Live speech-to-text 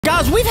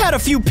Guys, we've had a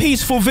few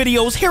peaceful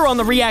videos here on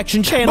the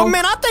reaction channel, but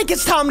man, I think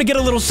it's time to get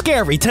a little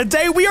scary.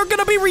 Today, we are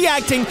gonna be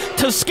reacting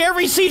to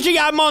scary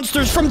CGI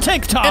monsters from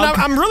TikTok. And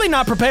I'm really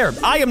not prepared.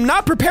 I am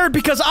not prepared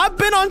because I've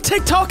been on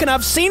TikTok and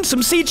I've seen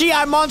some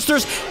CGI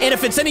monsters, and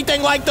if it's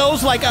anything like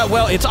those,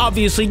 well, it's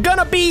obviously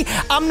gonna be,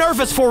 I'm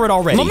nervous for it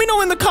already. Let me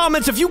know in the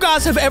comments if you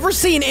guys have ever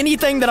seen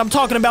anything that I'm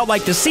talking about,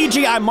 like the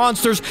CGI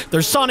monsters.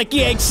 There's Sonic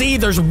EXE,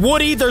 there's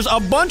Woody, there's a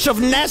bunch of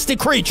nasty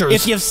creatures.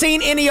 If you've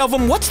seen any of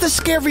them, what's the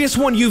scariest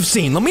one you've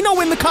seen? Let me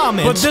know in the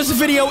comments. But this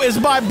video is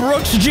by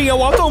Brooks Geo.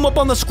 I'll throw him up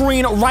on the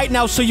screen right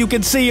now so you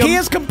can see him. He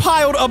has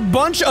compiled a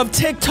bunch of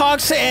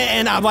TikToks,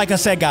 and like I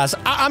said, guys,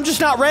 I'm just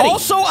not ready.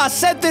 Also, I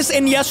said this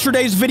in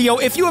yesterday's video.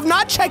 If you have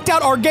not checked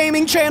out our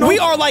gaming channel, we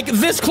are like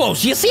this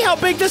close. You see how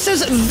big this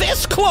is?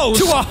 This close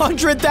to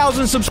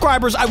 100,000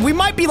 subscribers. We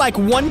might be like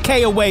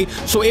 1K away,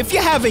 so if you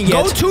haven't yet,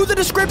 go to the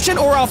description,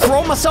 or I'll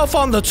throw myself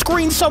on the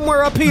screen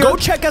somewhere up here. Go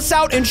check us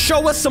out and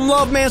show us some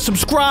love, man.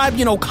 Subscribe,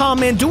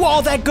 comment, do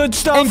all that good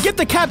stuff, and get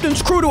the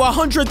Captain's Crew to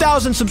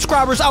 100,000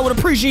 subscribers. I would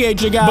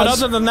appreciate you guys. But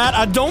other than that,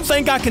 I don't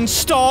think I can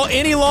stall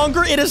any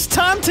longer. It is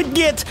time to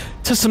get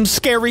to some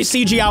scary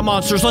CGI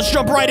monsters. Let's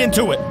jump right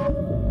into it.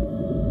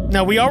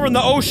 Now, we are in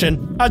the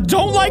ocean. I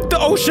don't like the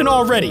ocean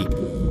already.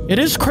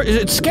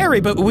 It's scary,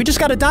 but we just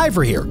got a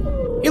diver here.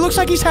 He looks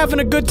like he's having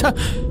a good time.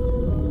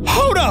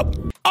 Hold up.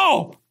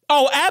 Oh,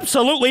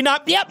 absolutely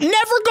not. Yep,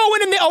 never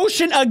going in the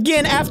ocean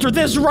again after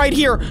this right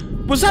here.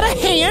 Was that a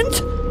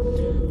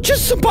hand?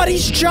 Just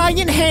somebody's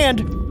giant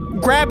hand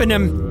grabbing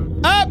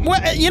him. Well,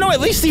 at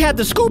least he had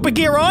the scuba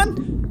gear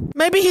on.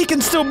 Maybe he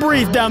can still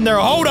breathe down there.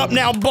 Hold up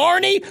now,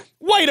 Barney.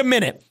 Wait a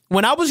minute.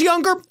 When I was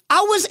younger,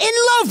 I was in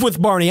love with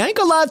Barney. I ain't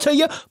gonna lie to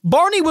you.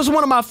 Barney was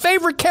one of my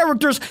favorite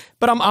characters,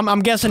 but I'm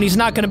guessing he's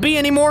not gonna be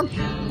anymore.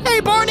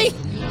 Hey, Barney.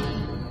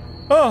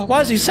 Oh, why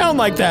does he sound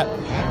like that?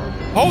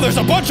 Oh, there's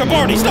a bunch of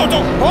Barneys. No,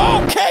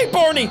 don't. Okay,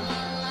 Barney.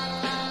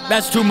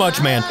 That's too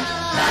much, man.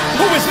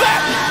 Who is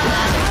that?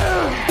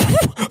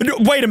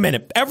 Wait a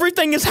minute.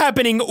 Everything is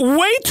happening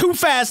way too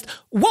fast.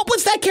 What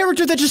was that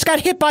character that just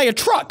got hit by a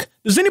truck?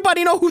 Does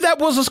anybody know who that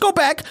was? Let's go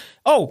back.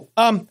 Oh,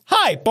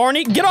 hi,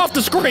 Barney. Get off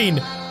the screen.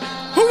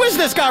 Who is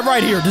this guy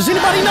right here? Does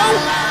anybody know?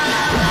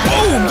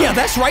 Boom. Yeah,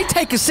 that's right.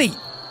 Take a seat.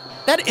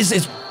 That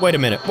is wait a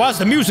minute. Why is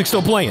the music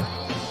still playing?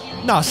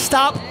 No,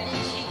 stop.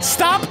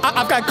 Stop.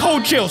 I've got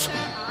cold chills.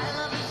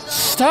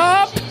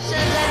 Stop.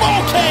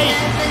 Okay.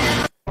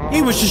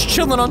 He was just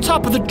chilling on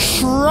top of the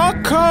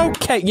truck.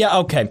 Okay, yeah,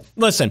 okay.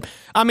 Listen,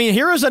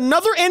 here is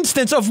another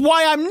instance of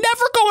why I'm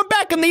never going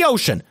back in the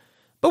ocean.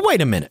 But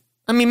wait a minute.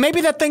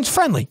 Maybe that thing's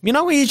friendly.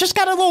 He's just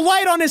got a little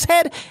light on his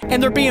head,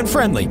 and they're being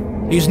friendly.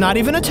 He's not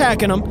even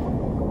attacking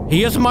him.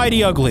 He is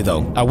mighty ugly,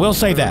 though. I will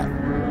say that.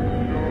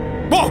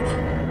 Whoa!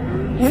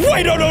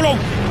 Wait, no.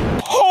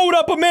 Hold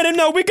up a minute.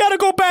 No, we gotta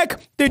go back.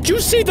 Did you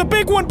see the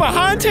big one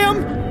behind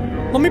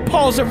him? Let me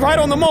pause it right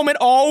on the moment.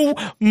 Oh,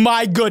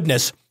 my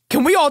goodness.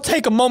 Can we all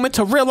take a moment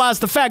to realize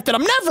the fact that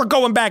I'm never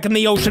going back in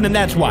the ocean, and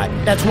that's why.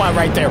 That's why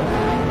right there.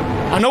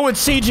 I know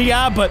it's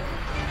CGI, but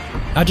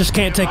I just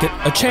can't take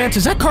a chance.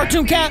 Is that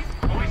Cartoon Cat?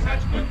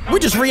 We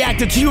just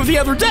reacted to you the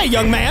other day,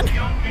 young man.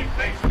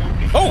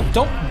 Oh,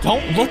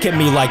 don't look at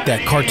me like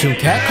that, Cartoon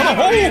Cat. Come on,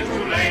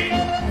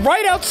 oh!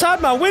 Right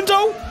outside my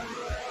window?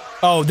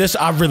 Oh,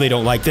 I really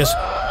don't like this.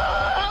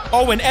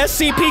 Oh, an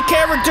SCP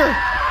character.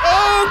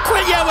 Oh,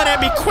 quit yelling at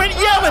me. Quit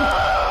yelling.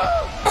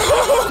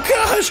 Oh,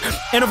 gosh.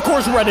 And of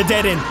course, we're at a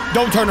dead end.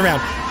 Don't turn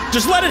around.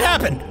 Just let it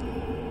happen.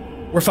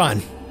 We're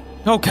fine.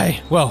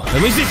 Okay, well,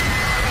 at least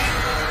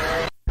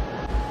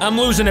I'm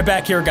losing it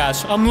back here,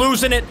 guys. I'm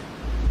losing it.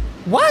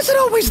 Why is it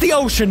always the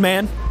ocean,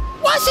 man?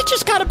 Why is it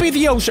just gotta be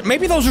the ocean?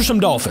 Maybe those are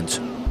some dolphins.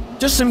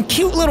 Just some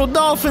cute little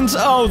dolphins.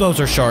 Oh, those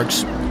are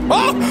sharks.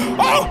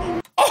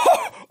 Oh!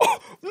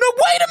 No,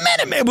 wait a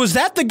minute, man. Was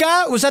that the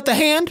guy? Was that the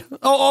hand?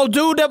 Oh,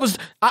 dude, that was...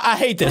 I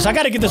hate this. I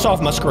gotta get this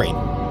off my screen.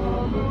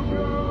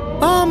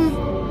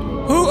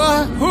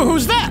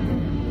 Who's that?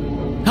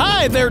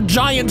 Hi there,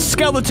 giant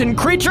skeleton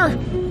creature.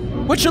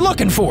 What you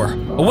looking for?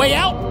 A way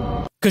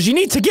out? Because you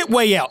need to get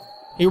way out.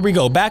 Here we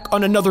go, back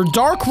on another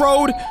dark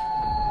road.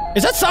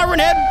 Is that Siren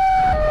Head?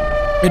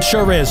 It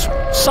sure is.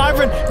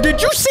 Siren,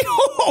 did you see?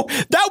 Oh,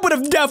 that would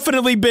have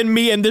definitely been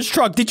me in this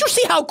truck. Did you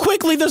see how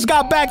quickly this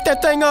guy backed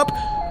that thing up?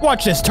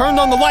 Watch this, turned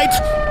on the lights.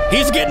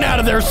 He's getting out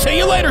of there. See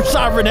you later,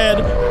 Siren Head.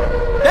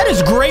 That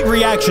is great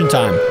reaction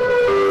time.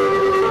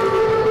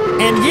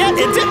 And yet,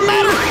 it didn't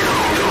matter.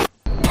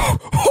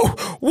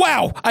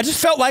 Wow, I just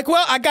felt like,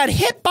 well, I got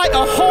hit by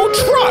a whole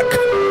truck.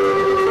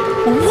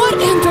 What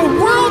in the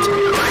world?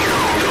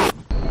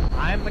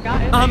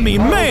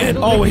 Man,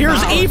 oh,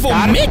 here's Evil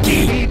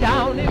Mickey.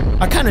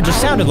 I kind of just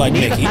sounded like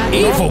Mickey.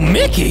 Evil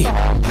Mickey?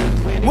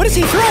 What is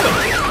he throwing?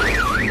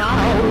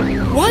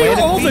 Why are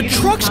all the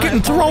trucks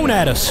getting thrown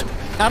at us?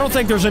 I don't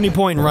think there's any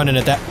point in running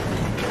at that.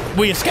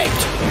 We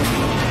escaped.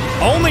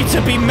 Only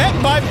to be met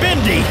by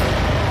Bendy.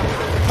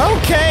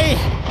 Okay.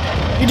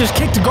 You just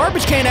kicked a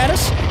garbage can at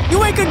us.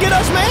 You ain't gonna get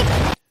us,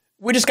 man.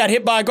 We just got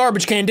hit by a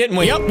garbage can, didn't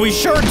we? Yep, we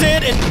sure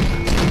did.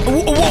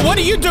 And what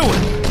are you doing?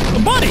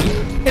 Buddy,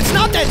 It's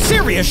not that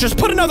serious. Just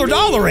put another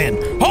dollar in.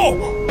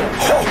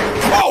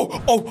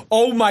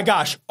 Oh my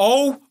gosh.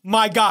 Oh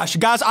my gosh.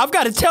 Guys, I've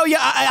got to tell you,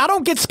 I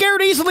don't get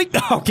scared easily.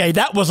 Okay,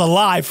 that was a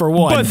lie for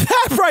one. But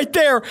that right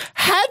there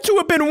had to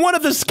have been one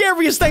of the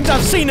scariest things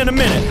I've seen in a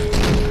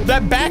minute.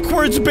 That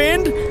backwards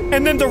bend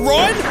and then the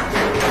run.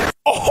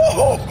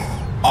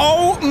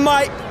 Oh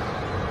my.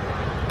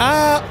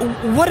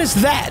 What is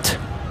that?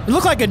 It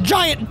looked like a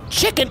giant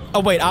chicken. Oh,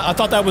 wait, I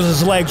thought that was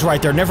his legs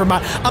right there. Never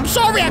mind. I'm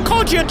sorry, I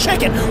called you a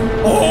chicken.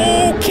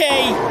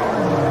 Okay.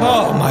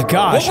 Oh, my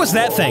gosh. What was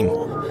that thing?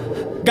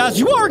 Guys,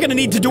 you are going to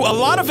need to do a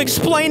lot of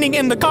explaining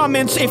in the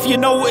comments if you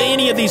know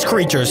any of these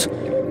creatures.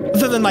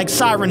 Other than, like,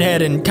 Siren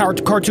Head and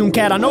Cartoon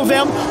Cat. I know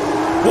them.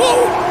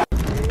 Whoa!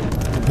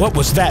 What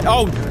was that?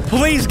 Oh,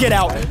 please get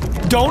out.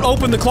 Don't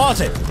open the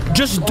closet.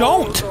 Just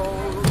don't.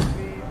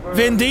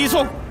 Vin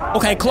Diesel?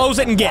 Okay, close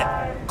it and get.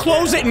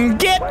 Close it and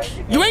get.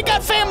 You ain't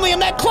got family in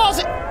that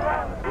closet.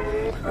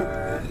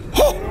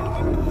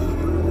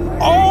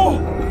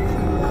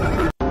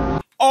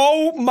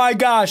 Oh my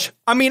gosh.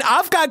 I mean,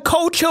 I've got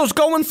cold chills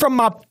going from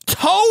my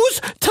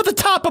toes to the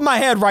top of my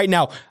head right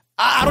now.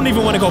 I don't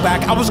even want to go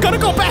back. I was gonna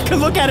go back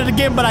and look at it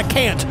again, but I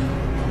can't.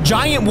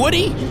 Giant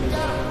Woody?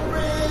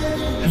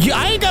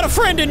 I ain't got a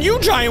friend in you,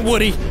 Giant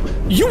Woody.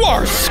 You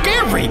are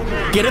scary.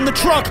 Get in the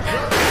truck.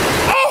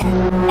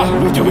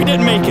 Oh, we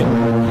didn't make it.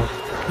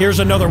 Here's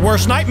another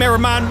worst nightmare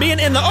of mine, being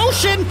in the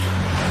ocean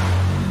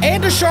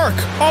and a shark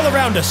all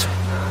around us.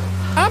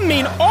 I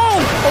mean, all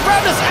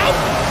around us.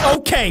 Ow!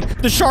 Okay,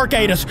 the shark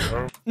ate us.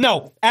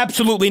 No,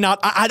 absolutely not.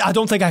 I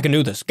don't think I can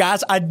do this.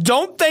 Guys, I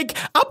don't think...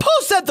 I'll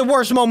post at the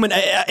worst moment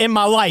in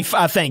my life,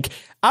 I think.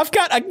 I've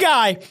got a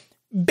guy,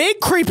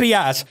 big creepy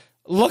eyes,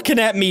 looking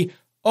at me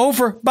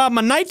over by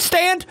my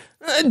nightstand.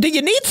 Do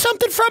you need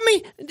something from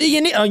me? Do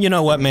you need... Oh, you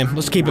know what, man?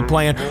 Let's keep it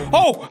playing.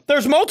 Oh,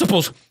 there's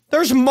multiples.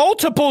 There's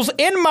multiples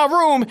in my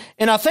room,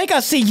 and I think I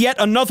see yet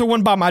another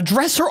one by my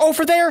dresser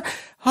over there.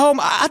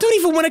 I don't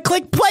even want to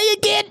click play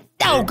again.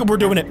 Oh, we're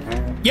doing it.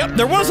 Yep,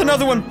 there was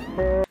another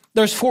one.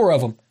 There's 4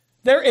 of them.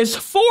 There is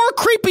 4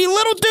 creepy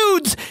little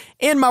dudes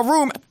in my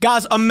room.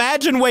 Guys,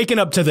 imagine waking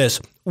up to this.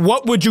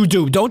 What would you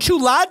do? Don't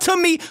you lie to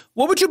me.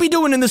 What would you be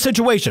doing in this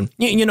situation?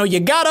 You know,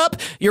 you got up,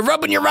 you're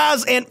rubbing your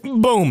eyes, and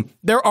boom.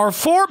 There are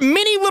 4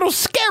 mini little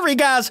scary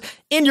guys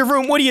in your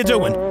room. What are you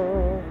doing?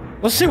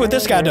 Let's see what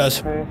this guy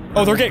does.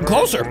 Oh, they're getting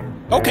closer.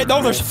 Okay,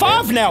 no, there's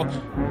 5 now.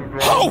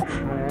 Oh,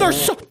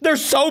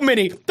 there's so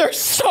many. There's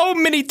so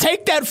many.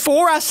 Take that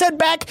 4 I said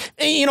back,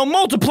 you know,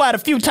 multiply it a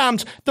few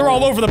times. They're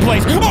all over the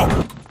place.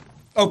 Oh!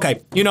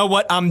 Okay, you know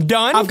what? I'm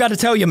done. I've got to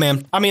tell you,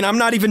 man. I mean, I'm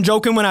not even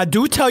joking when I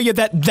do tell you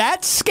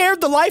that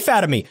scared the life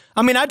out of me.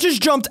 I mean, I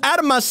just jumped out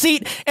of my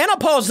seat, and I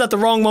paused at the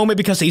wrong moment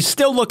because he's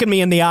still looking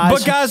me in the eyes.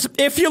 But guys,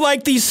 if you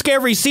like these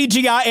scary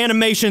CGI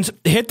animations,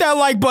 hit that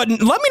like button.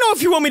 Let me know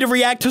if you want me to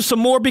react to some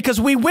more, because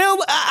we will.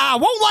 I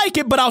won't like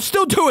it, but I'll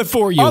still do it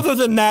for you. Other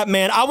than that,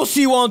 man, I will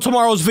see you on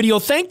tomorrow's video.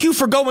 Thank you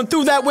for going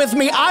through that with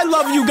me. I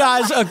love you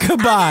guys.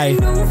 Goodbye.